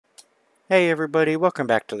Hey everybody, welcome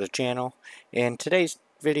back to the channel. In today's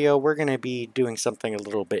video we're going to be doing something a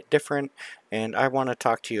little bit different, and I want to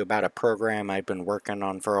talk to you about a program I've been working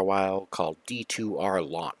on for a while called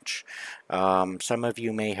D2RLaunch. Some of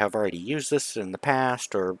you may have already used this in the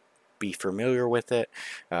past or be familiar with it,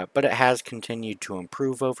 but it has continued to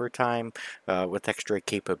improve over time with extra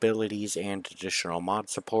capabilities and additional mod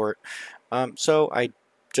support. So I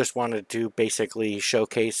just wanted to basically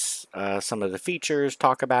showcase some of the features,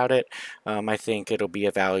 talk about it. I think it'll be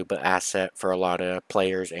a valuable asset for a lot of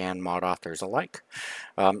players and mod authors alike.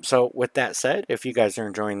 So with that said, if you guys are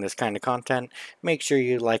enjoying this kind of content, make sure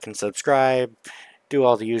you like and subscribe, do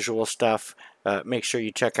all the usual stuff. Make sure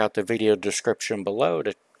you check out the video description below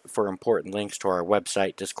for important links to our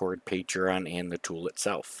website, Discord, Patreon, and the tool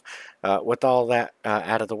itself. With all that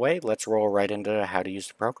out of the way, let's roll right into how to use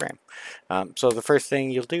the program. So the first thing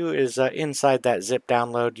you'll do is inside that zip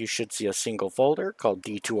download, you should see a single folder called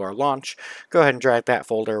D2RLaunch. Go ahead and drag that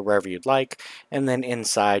folder wherever you'd like, and then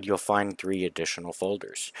inside you'll find 3 additional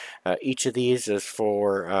folders. Each of these is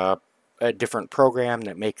for a different program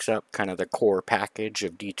that makes up kind of the core package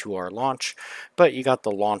of D2RLaunch, but you got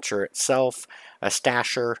the launcher itself, a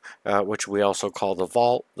stasher, which we also call the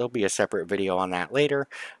vault. There'll be a separate video on that later,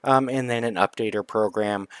 and then an updater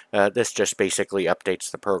program. This just basically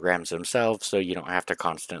updates the programs themselves, so you don't have to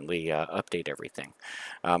constantly update everything.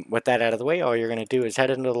 With that out of the way, all you're going to do is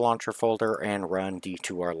head into the launcher folder and run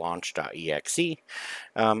d2rlaunch.exe.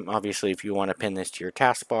 Obviously, if you want to pin this to your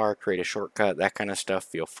taskbar, create a shortcut, that kind of stuff,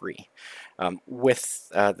 feel free. With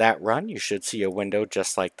that run, you should see a window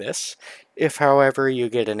just like this. If, however, you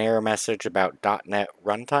get an error message about .NET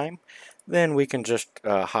Runtime, then we can just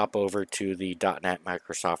hop over to the .NET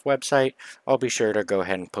Microsoft website. I'll be sure to go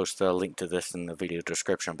ahead and post the link to this in the video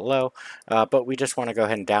description below, but we just want to go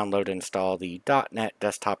ahead and download and install the .NET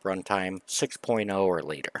Desktop Runtime 6.0 or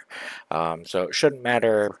later. So it shouldn't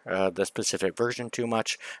matter the specific version too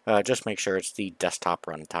much, just make sure it's the desktop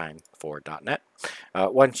runtime for .NET.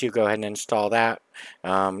 Once you go ahead and install that,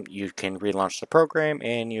 you can relaunch the program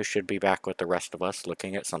and you should be back with the rest of us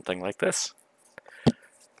looking at something like this.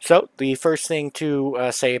 So the first thing to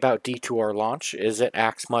say about D2RLaunch is it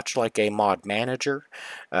acts much like a mod manager,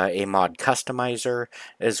 a mod customizer,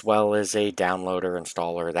 as well as a downloader,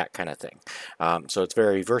 installer, that kind of thing. So it's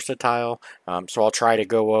very versatile. So I'll try to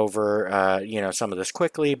go over some of this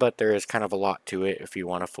quickly, but there is kind of a lot to it if you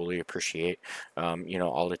want to fully appreciate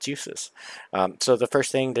all its uses. So the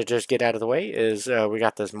first thing to just get out of the way is we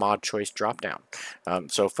got this mod choice dropdown.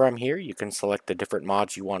 So from here you can select the different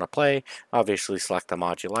mods you want to play. Obviously select the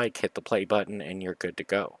mod you like, hit the play button, and you're good to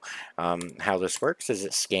go. How this works is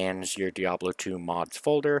it scans your Diablo 2 mods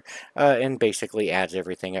folder and basically adds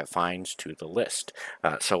everything it finds to the list.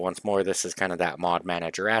 So once more, this is kind of that mod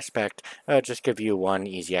manager aspect, just give you one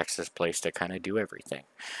easy access place to kind of do everything.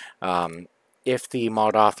 If the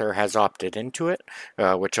mod author has opted into it,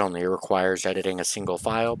 which only requires editing a single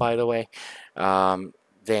file, by the way,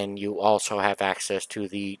 then you also have access to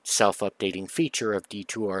the self-updating feature of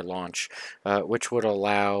D2RLaunch, which would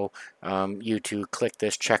allow you to click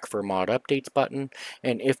this check for mod updates button,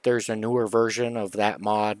 and if there's a newer version of that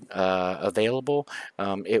mod available,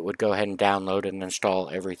 it would go ahead and download and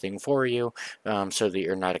install everything for you, so that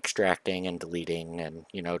you're not extracting and deleting and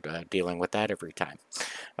dealing with that every time.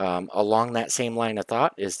 Along that same line of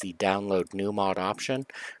thought is the download new mod option.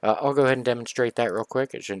 I'll go ahead and demonstrate that real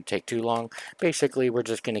quick. It shouldn't take too long. Basically, we're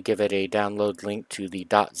just going to give it a download link to the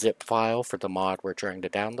 .zip file for the mod we're trying to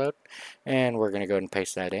download, and we're going to go ahead and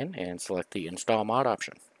paste that in and select the install mod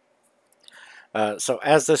option. So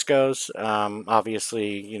as this goes,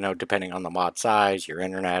 obviously, depending on the mod size, your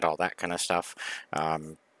internet, all that kind of stuff,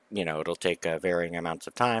 it'll take varying amounts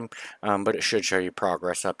of time, but it should show you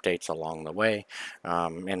progress updates along the way.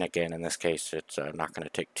 And again, in this case, it's not going to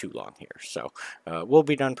take too long here. So we'll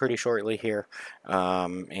be done pretty shortly here.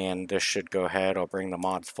 And this should go ahead. I'll bring the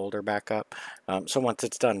mods folder back up. So once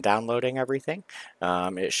it's done downloading everything,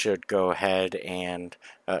 it should go ahead and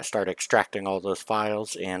start extracting all those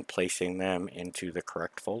files and placing them into the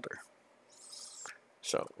correct folder.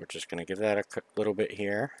 So we're just going to give that a little bit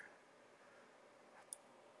here.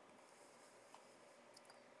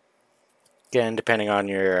 Again, depending on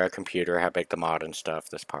your computer, how big the mod and stuff,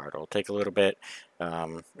 this part will take a little bit.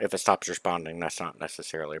 If it stops responding, that's not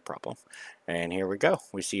necessarily a problem. And here we go.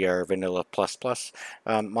 We see our Vanilla++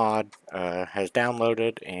 mod has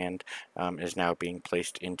downloaded and is now being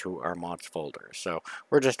placed into our mods folder. So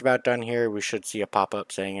we're just about done here. We should see a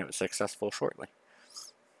pop-up saying it was successful shortly.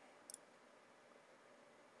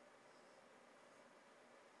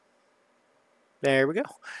 There we go.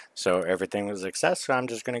 So everything was a success, so I'm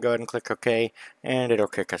just going to go ahead and click OK, and it'll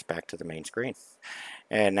kick us back to the main screen.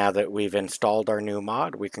 And now that we've installed our new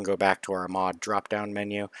mod, we can go back to our mod drop-down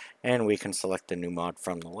menu and we can select the new mod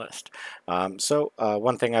from the list.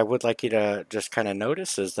 One thing I would like you to just kind of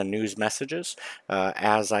notice is the news messages.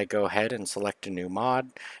 As I go ahead and select a new mod,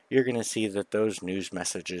 you're going to see that those news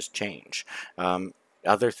messages change.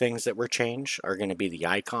 Other things that were changed are going to be the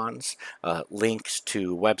icons, links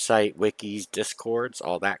to website, wikis, discords,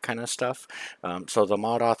 all that kind of stuff. So the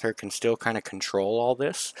mod author can still kind of control all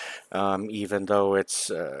this, even though it's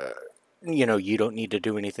you don't need to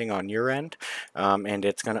do anything on your end, and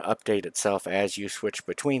it's going to update itself as you switch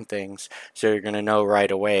between things, so you're going to know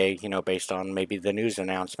right away, based on maybe the news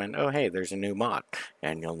announcement, oh hey, there's a new mod,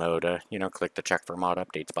 and you'll know to click the check for mod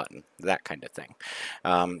updates button, that kind of thing.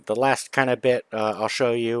 The last kind of bit I'll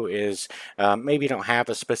show you is maybe you don't have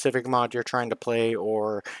a specific mod you're trying to play,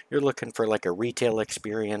 or you're looking for like a retail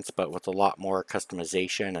experience but with a lot more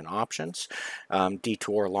customization and options.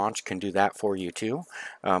 D2RLaunch can do that for you too.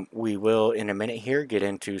 We will in a minute here get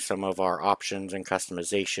into some of our options and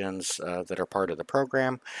customizations that are part of the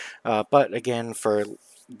program, but again, for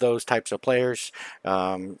those types of players,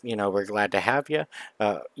 we're glad to have you.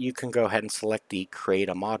 You can go ahead and select the create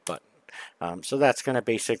a mod button. So that's going to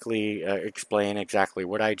basically explain exactly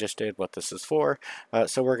what I just did, what this is for.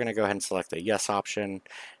 So we're going to go ahead and select the yes option,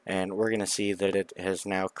 and we're going to see that it has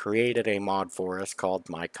now created a mod for us called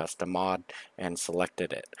My Custom Mod and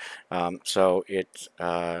selected it. So it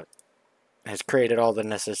has created all the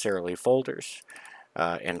necessary folders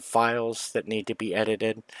and files that need to be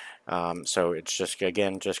edited. So it's just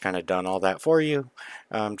kind of done all that for you,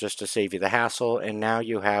 just to save you the hassle, and now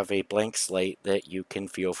you have a blank slate that you can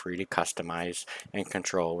feel free to customize and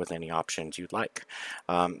control with any options you'd like.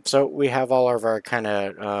 So we have all of our kind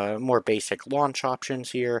of more basic launch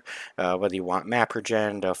options here, whether you want map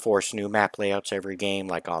regen to force new map layouts every game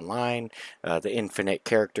like online, the infinite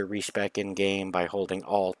character respec in game by holding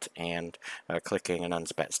Alt and clicking an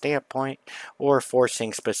unspec stamp point, or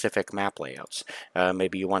forcing specific map layouts.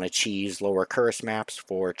 Maybe you want to cheese lower curse maps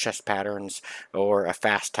for chest patterns, or a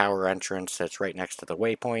fast tower entrance that's right next to the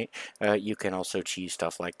waypoint. You can also cheese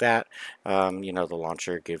stuff like that. The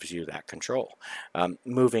launcher gives you that control.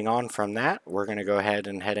 Moving on from that, we're going to go ahead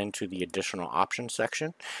and head into the additional options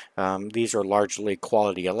section. These are largely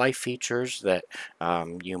quality of life features that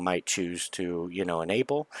you might choose to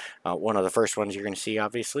enable. One of the first ones you're going to see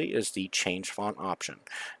obviously is the change font option.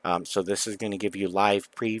 So this is going to give you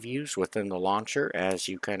live previews within the launcher as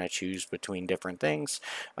you kind of choose between different things.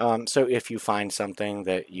 So if you find something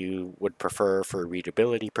that you would prefer for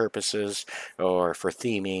readability purposes or for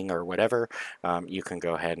theming or whatever, you can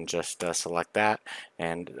go ahead and just select that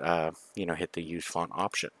and hit the use font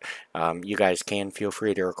option. You guys can feel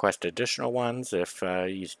free to request additional ones if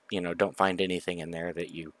you don't find anything in there that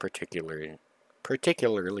you particularly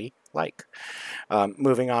like.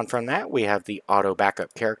 Moving on from that, we have the auto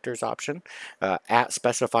backup characters option. At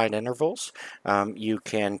specified intervals, you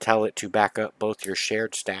can tell it to back up both your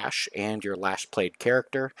shared stash and your last played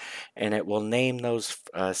character, and it will name those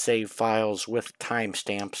save files with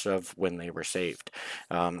timestamps of when they were saved.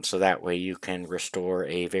 So that way you can restore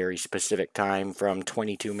a very specific time from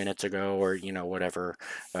 22 minutes ago, or whatever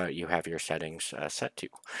you have your settings set to.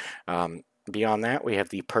 Beyond that, we have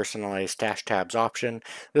the personalized stash tabs option.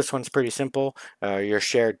 This one's pretty simple. Your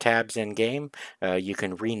shared tabs in game, you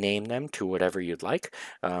can rename them to whatever you'd like.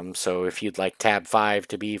 So if you'd like tab 5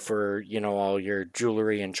 to be for all your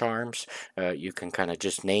jewelry and charms, you can kind of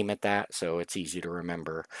just name it that, so it's easy to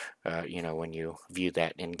remember when you view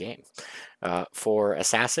that in game. For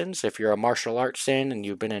assassins, if you're a martial arts in and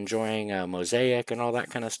you've been enjoying Mosaic and all that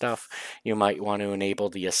kind of stuff, you might want to enable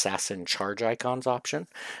the assassin charge icons option.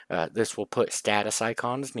 This will put status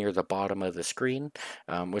icons near the bottom of the screen,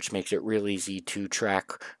 which makes it real easy to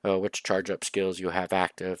track which charge up skills you have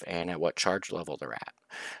active and at what charge level they're at.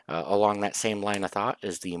 Along that same line of thought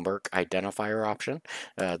is the Merc identifier option.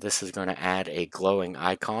 This is going to add a glowing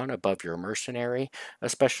icon above your mercenary,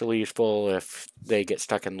 especially useful if they get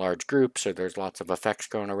stuck in large groups or there's lots of effects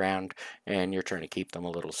going around and you're trying to keep them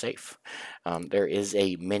a little safe. There is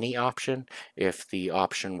a mini option if the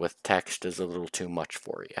option with text is a little too much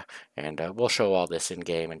for you, and we'll show all this in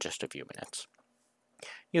game in just a few minutes.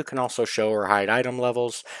 You can also show or hide item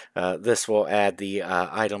levels. This will add the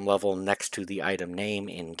item level next to the item name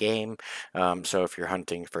in game. So if you're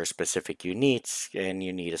hunting for specific uniques and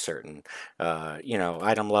you need a certain,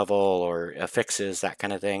 item level or affixes, that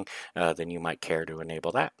kind of thing, then you might care to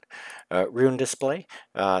enable that. Rune display.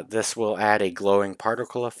 This will add a glowing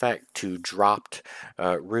particle effect to dropped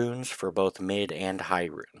runes for both mid and high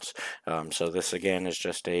runes. So this again is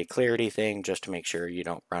just a clarity thing, just to make sure you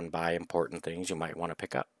don't run by important things you might want to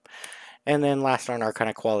pick up. And then last on our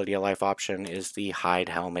kind of quality of life option is the hide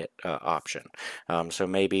helmet option. So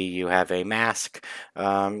maybe you have a mask,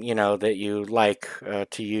 that you like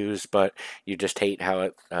to use, but you just hate how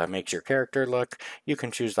it makes your character look. You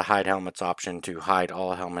can choose the hide helmets option to hide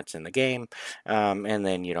all helmets in the game, and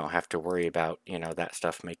then you don't have to worry about, that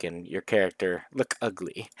stuff making your character look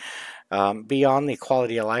ugly. Beyond the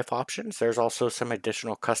quality of life options, there's also some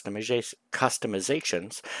additional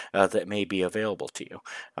customizations that may be available to you.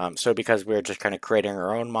 So because we're just kind of creating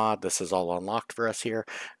our own mod, this is all unlocked for us here,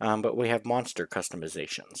 but we have monster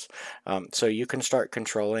customizations. So you can start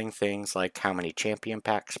controlling things like how many champion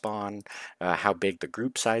packs spawn, how big the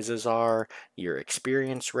group sizes are, your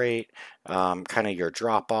experience rate, kind of your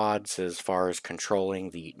drop odds as far as controlling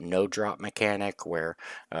the no drop mechanic where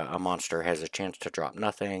a monster has a chance to drop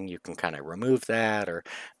nothing. You can kind of remove that or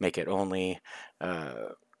make it only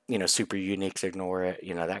super uniques, ignore it,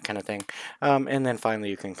 that kind of thing. And then finally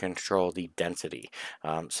you can control the density.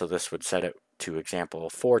 So this would set it to example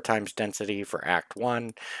 4 times density for Act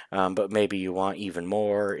 1, but maybe you want even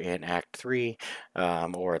more in Act 3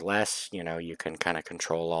 or less. You can kind of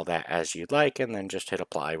control all that as you'd like and then just hit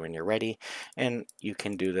apply when you're ready. And you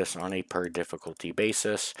can do this on a per difficulty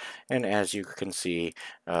basis. And as you can see,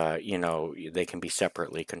 they can be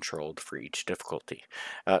separately controlled for each difficulty.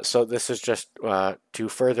 So this is just to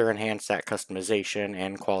further enhance that customization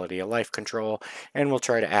and quality of life control, and we'll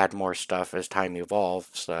try to add more stuff as time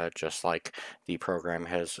evolves, just like the program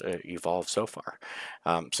has evolved so far.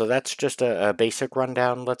 So that's just a basic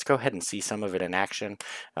rundown. Let's go ahead and see some of it in action,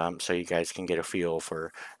 so you guys can get a feel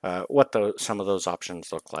for what some of those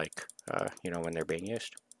options look like, when they're being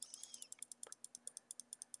used.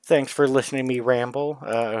 Thanks for listening to me ramble.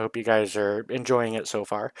 I hope you guys are enjoying it so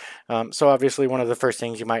far. So obviously one of the first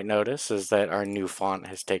things you might notice is that our new font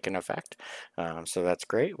has taken effect. So that's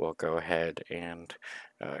great. We'll go ahead and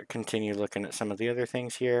continue looking at some of the other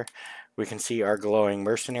things here. We can see our glowing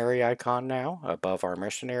mercenary icon now above our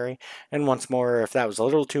mercenary. And once more, if that was a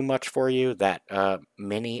little too much for you, that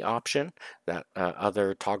mini option, that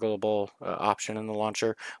other toggleable option in the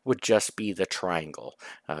launcher, would just be the triangle.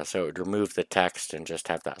 So it would remove the text and just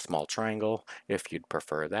have that small triangle if you'd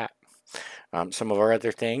prefer that. Some of our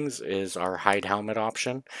other things is our hide helmet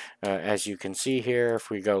option. As you can see here,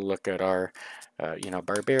 if we go look at our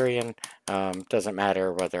barbarian, doesn't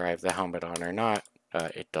matter whether I have the helmet on or not,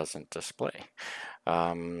 it doesn't display.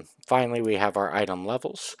 Finally, we have our item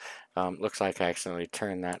levels. Looks like I accidentally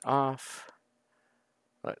turned that off.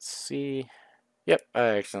 Let's see. Yep, I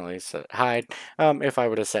accidentally set hide. If I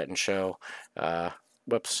would have set and show,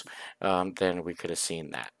 whoops, then we could have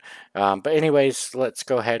seen that. But anyways, let's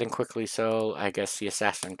go ahead and quickly, so I guess the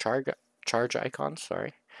assassin charge icon,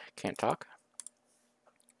 sorry, can't talk.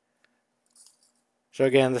 So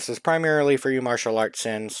again, this is primarily for you martial arts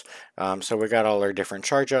sins. So we got all our different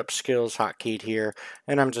charge up skills hotkeyed here,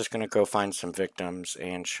 and I'm just going to go find some victims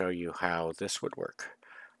and show you how this would work.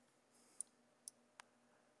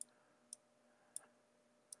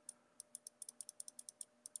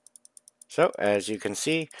 So as you can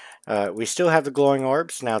see, we still have the glowing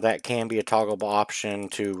orbs. Now that can be a toggleable option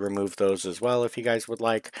to remove those as well if you guys would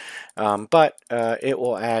like, but it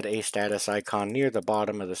will add a status icon near the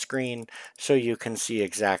bottom of the screen so you can see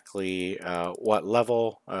exactly what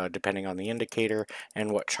level, depending on the indicator,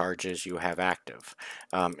 and what charges you have active.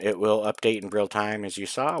 It will update in real time. As you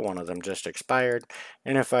saw, one of them just expired,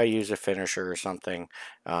 and if I use a finisher or something,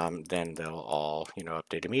 then they'll all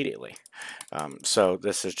update immediately. So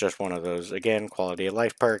this is just one of those, again, quality of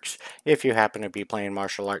life perks. If you happen to be playing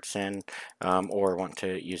martial arts sin or want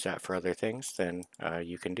to use that for other things, then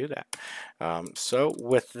you can do that. So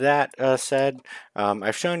with that said,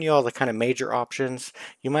 I've shown you all the kind of major options.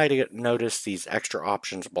 You might notice these extra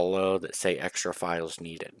options below that say extra files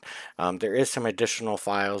needed. There is some additional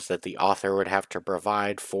files that the author would have to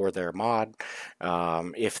provide for their mod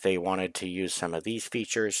if they wanted to use some of these features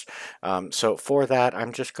features. So for that,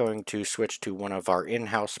 I'm just going to switch to one of our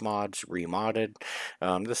in-house mods, Remodded.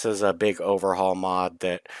 This is a big overhaul mod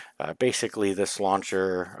that basically this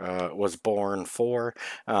launcher was born for,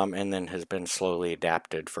 and then has been slowly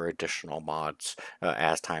adapted for additional mods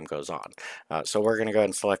as time goes on. So we're going to go ahead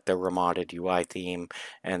and select the Remodded UI theme,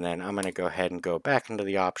 and then I'm going to go ahead and go back into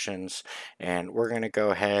the options, and we're going to go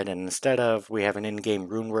ahead and instead of we have an in-game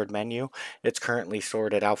runeword menu, it's currently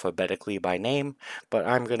sorted alphabetically by name, but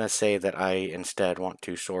I'm going to say that I instead want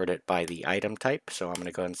to sort it by the item type, so I'm going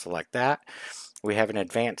to go ahead and select that. We have an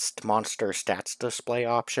advanced monster stats display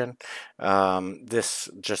option. This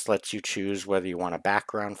just lets you choose whether you want a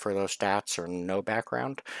background for those stats or no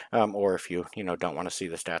background, or if you don't want to see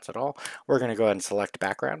the stats at all. We're going to go ahead and select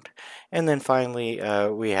background. And then finally,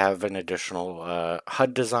 we have an additional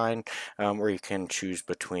HUD design where you can choose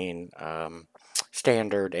between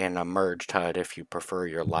standard and a merged HUD if you prefer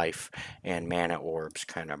your life and mana orbs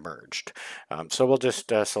kind of merged. So we'll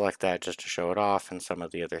just select that just to show it off and some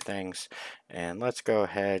of the other things. And let's go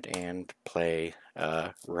ahead and play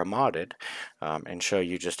Remodded and show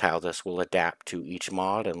you just how this will adapt to each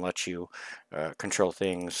mod and let you control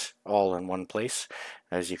things all in one place.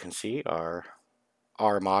 As you can see,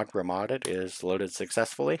 our mod Remodded is loaded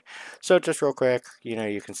successfully. So just real quick,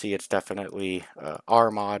 you can see it's definitely our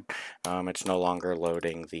mod. It's no longer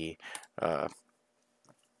loading the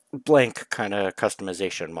blank kind of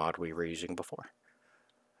customization mod we were using before.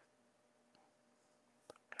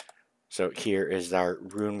 So here is our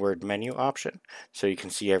runeword menu option. So you can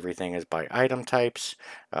see everything is by item types,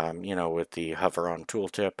 with the hover on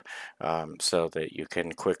tooltip, so that you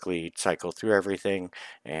can quickly cycle through everything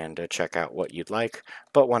and check out what you'd like.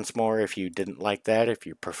 But once more, if you didn't like that, if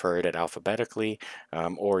you preferred it alphabetically,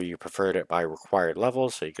 or you preferred it by required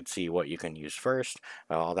levels, so you could see what you can use first,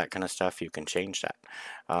 all that kind of stuff, you can change that.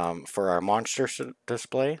 For our monster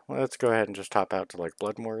display, let's go ahead and just top out to like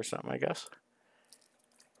Bloodmore or something, I guess.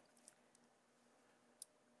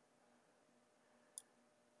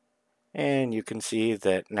 And you can see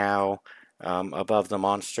that now above the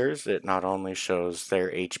monsters, it not only shows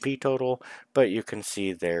their HP total, but you can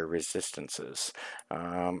see their resistances.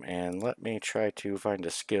 And let me try to find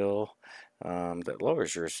a skill that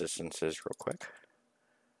lowers your resistances real quick.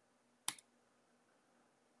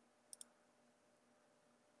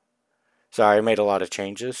 Sorry, I made a lot of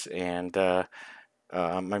changes, and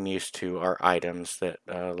I'm used to our items that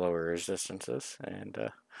lower resistances,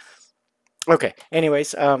 and okay,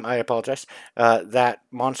 anyways, I apologize. That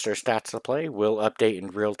monster stats display will update in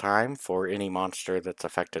real time for any monster that's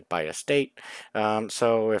affected by a state.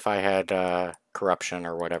 So if I had corruption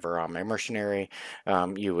or whatever on my mercenary,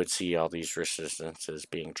 you would see all these resistances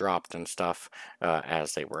being dropped and stuff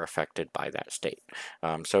as they were affected by that state.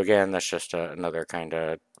 So again, that's just another kind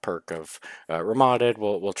of perk of Remodded.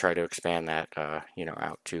 We'll try to expand that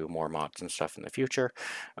out to more mods and stuff in the future,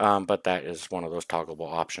 but that is one of those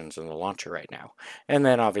toggleable options in the launcher right now. And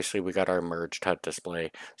then obviously we got our merged HUD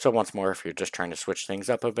display. So once more, if you're just trying to switch things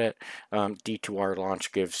up a bit,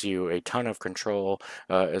 D2RLaunch gives you a ton of control,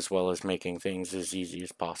 as well as making things as easy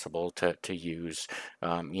as possible to use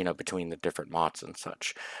between the different mods and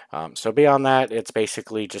such. So beyond that, it's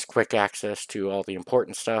basically just quick access to all the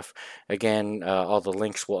important stuff. Again, all the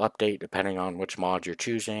links will update depending on which mod you're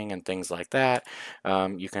choosing and things like that.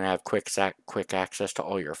 You can have quick access to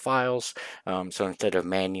all your files. So instead of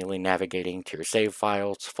manually navigating to your save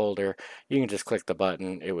files folder, you can just click the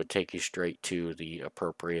button. It would take you straight to the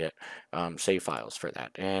appropriate save files for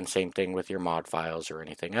that. And same thing with your mod files or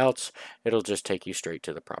anything else. It'll just take you straight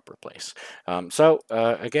to the proper place.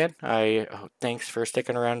 Again, thanks for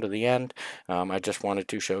sticking around to the end. I just wanted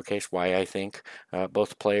to showcase why I think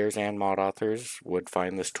both players and mod authors would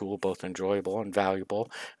find this tool both enjoyable and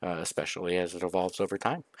valuable, especially as it evolves over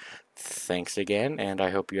time. Thanks again, and I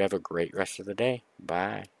hope you have a great rest of the day.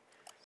 Bye.